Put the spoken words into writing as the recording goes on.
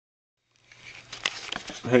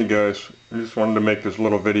Hey guys, I just wanted to make this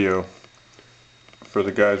little video for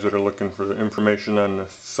the guys that are looking for the information on the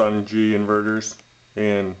sunG inverters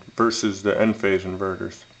and versus the enphase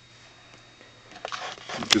inverters.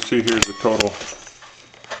 You can see here the total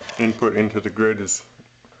input into the grid is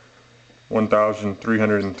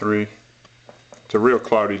 1,303. It's a real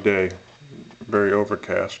cloudy day, very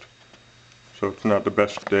overcast, so it's not the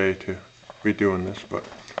best day to be doing this, but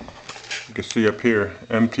you can see up here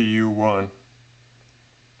MTU1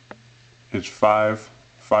 is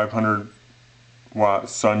 500 watt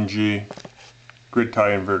sunG grid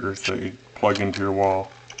tie inverters that you plug into your wall,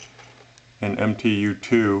 and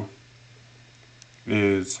MTU2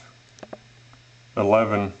 is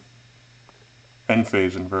 11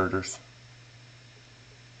 enphase inverters.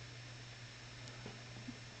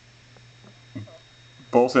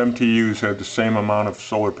 Both MTUs have the same amount of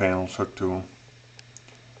solar panels hooked to them.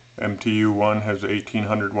 MTU1 has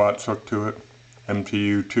 1800 watts hooked to it.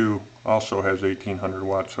 MTU2 also has 1800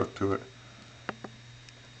 watts hooked to it.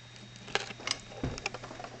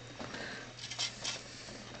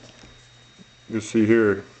 You see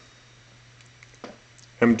here,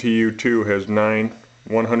 MTU2 has 9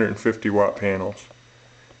 150 watt panels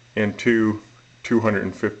and 2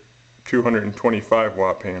 225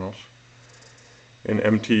 watt panels, and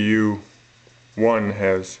MTU1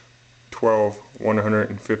 has 12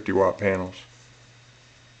 150 watt panels.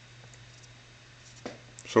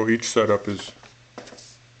 So each setup is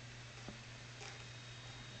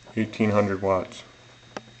 1800 watts.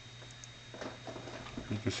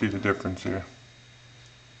 You can see the difference here.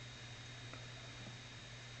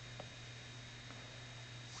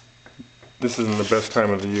 This isn't the best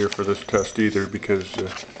time of the year for this test either, because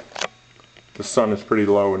the sun is pretty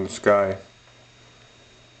low in the sky,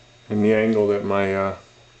 and the angle that my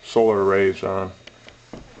solar array is on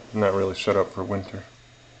is not really set up for winter.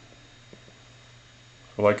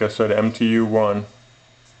 So like I said, MTU1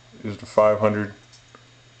 is the 500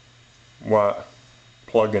 watt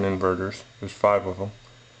plug-in inverters. There's 5 of them.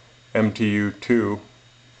 MTU2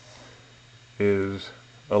 is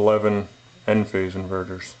 11 enphase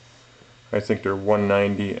inverters. I think they're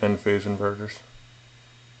 190 enphase inverters.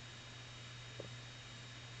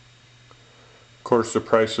 Of course, the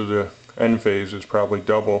price of the enphase is probably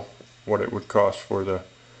double what it would cost for the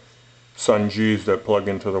sunGs that plug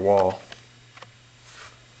into the wall.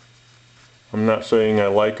 I'm not saying I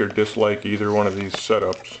like or dislike either one of these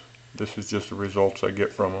setups. This is just the results I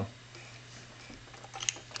get from them.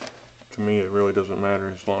 To me, it really doesn't matter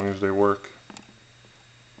as long as they work.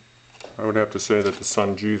 I would have to say that the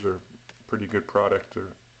sunGs are a pretty good product.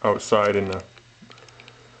 They're outside in a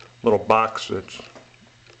little box that's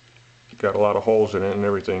got a lot of holes in it and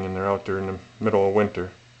everything, and they're out there in the middle of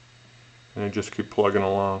winter, and they just keep plugging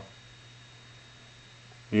along.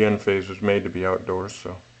 The enphase was made to be outdoors,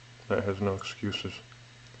 so that has no excuses.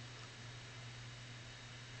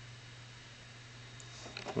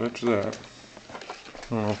 So that's that. I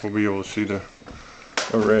don't know if we'll be able to see the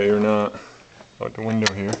array or not out the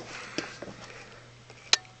window here.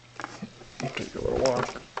 I'll take a little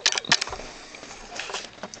walk.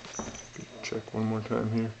 Check one more time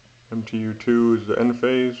here. MTU2 is the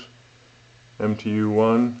enphase.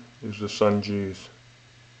 MTU1 is the sunGs.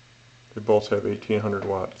 They both have 1800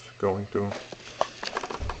 watts going through them.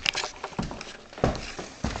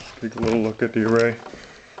 Take a little look at the array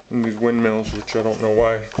and these windmills, which I don't know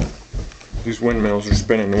why these windmills are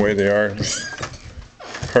spinning the way they are. There's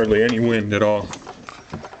hardly any wind at all.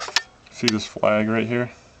 See this flag right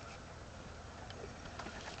here?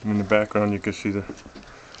 In the background you can see the,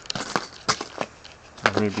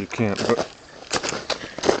 maybe you can't, but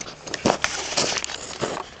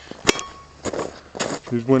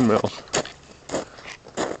these windmills.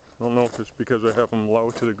 I don't know if it's because I have them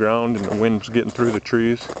low to the ground and the wind's getting through the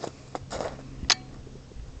trees.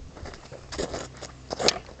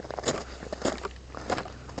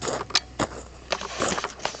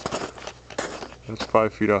 That's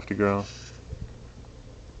 5 feet off the ground.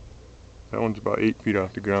 That one's about 8 feet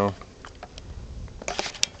off the ground.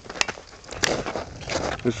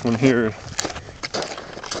 This one here,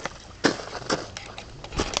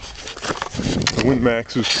 the wind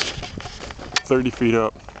max is 30 feet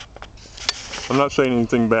up. I'm not saying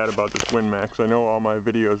anything bad about this wind max. I know all my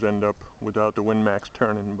videos end up without the wind max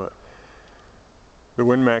turning, but the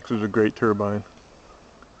wind max is a great turbine.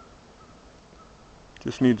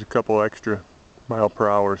 Just needs a couple extra mile per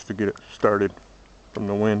hour to get it started from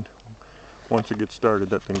the wind. Once it gets started,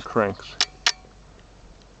 that thing cranks.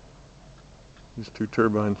 These two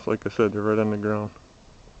turbines, like I said, they're right on the ground.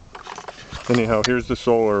 Anyhow, here's the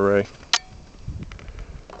solar array.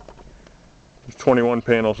 There's 21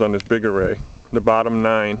 panels on this big array. the bottom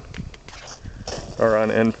 9 are on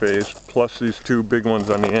enphase, plus these 2 big ones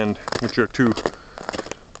on the end, which are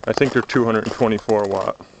I think they're 224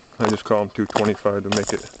 watt. I just call them 225 to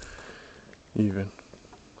make it even.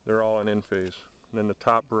 They're all on enphase. And then the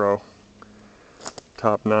top row,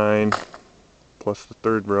 top 9, plus the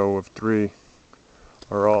third row of 3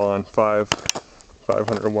 are all on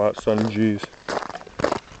 500 watt sunGs.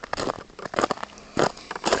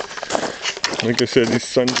 Like I said, these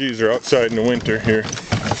sunGs are outside in the winter here.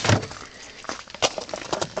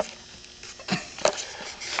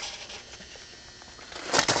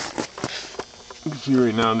 You can see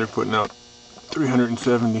right now they're putting out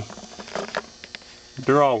 370.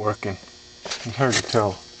 They're all working. It's hard to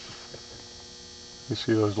tell. You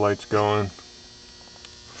see those lights going.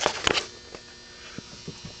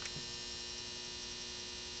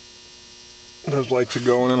 Those lights are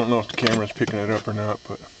going. I don't know if the camera's picking it up or not,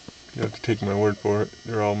 but you have to take my word for it.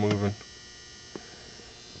 They're all moving.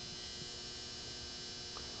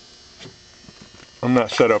 I'm not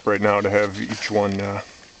set up right now to have each one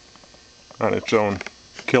on its own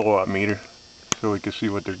kilowatt meter so we can see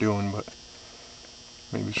what they're doing, but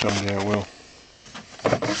maybe someday I will.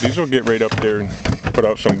 These will get right up there and put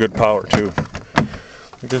out some good power too.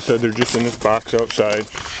 Like I said, they're just in this box outside.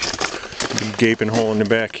 Big gaping hole in the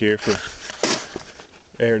back here for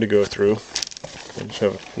air to go through. I just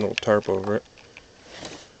have a little tarp over it.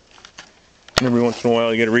 And every once in a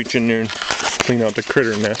while you gotta reach in there and clean out the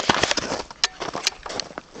critter nest.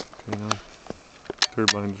 You know,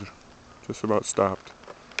 turbines are just about stopped.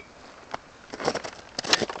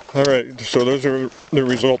 Alright, so those are the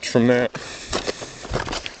results from that.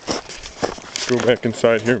 Let's go back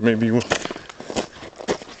inside here. Maybe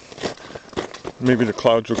the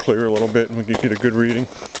clouds will clear a little bit and we can get a good reading.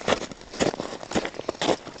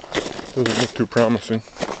 Doesn't look too promising.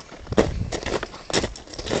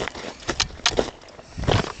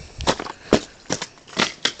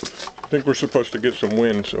 I think we're supposed to get some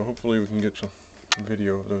wind, so hopefully we can get some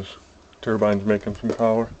video of those turbines making some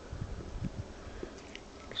power.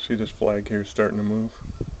 See this flag here starting to move?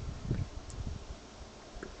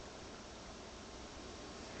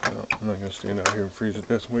 No, I'm not going to stand out here and freeze to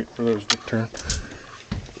death and wait for those to turn.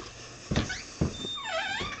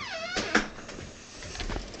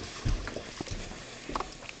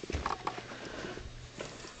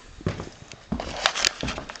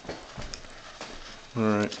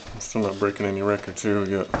 Alright, I'm still not breaking any records here. We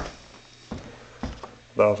got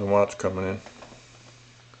 1,000 watts coming in.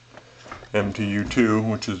 MTU2,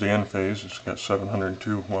 which is the enphase, it's got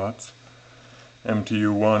 702 watts.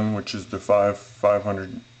 MTU1, which is the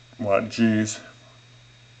 500 watt Gs,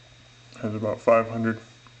 has about 500.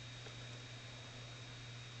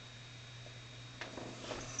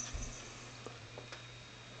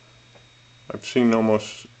 I've seen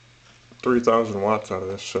almost 3,000 watts out of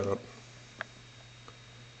this setup.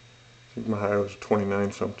 I think my high was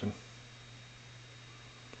 29 something.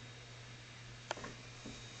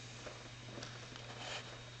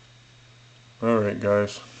 Alright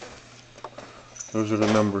guys, those are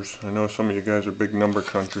the numbers. I know some of you guys are big number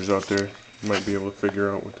crunchers out there. You might be able to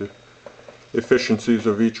figure out what the efficiencies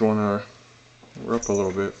of each one are. We're up a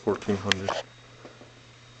little bit, 1,400.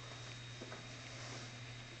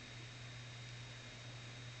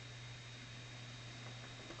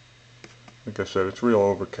 Like I said, it's real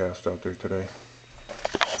overcast out there today.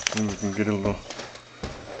 And we can get a little,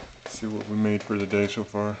 see what we made for the day so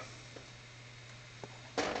far.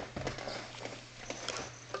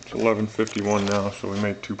 It's 11:51 now, so we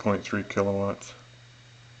made 2.3 kilowatts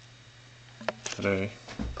today.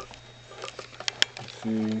 Let's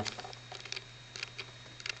see if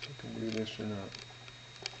I can do this or not.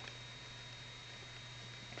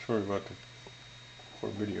 Sorry about the poor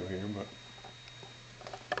video here, but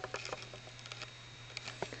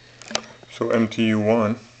so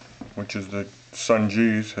MTU1, which is the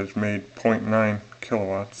sunGs, has made 0.9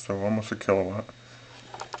 kilowatts, so almost a kilowatt.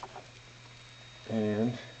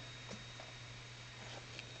 And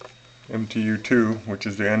MTU2, which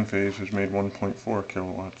is the enphase, has made 1.4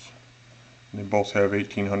 kilowatts. And they both have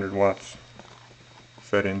 1,800 watts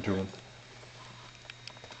fed into them.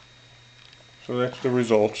 So that's the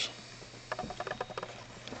results.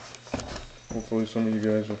 Hopefully some of you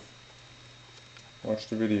guys will watch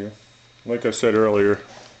the video. Like I said earlier,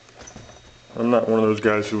 I'm not one of those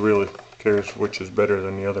guys who really cares which is better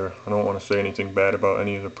than the other. I don't want to say anything bad about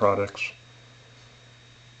any of the products.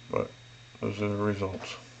 But those are the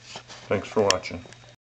results. Thanks for watching.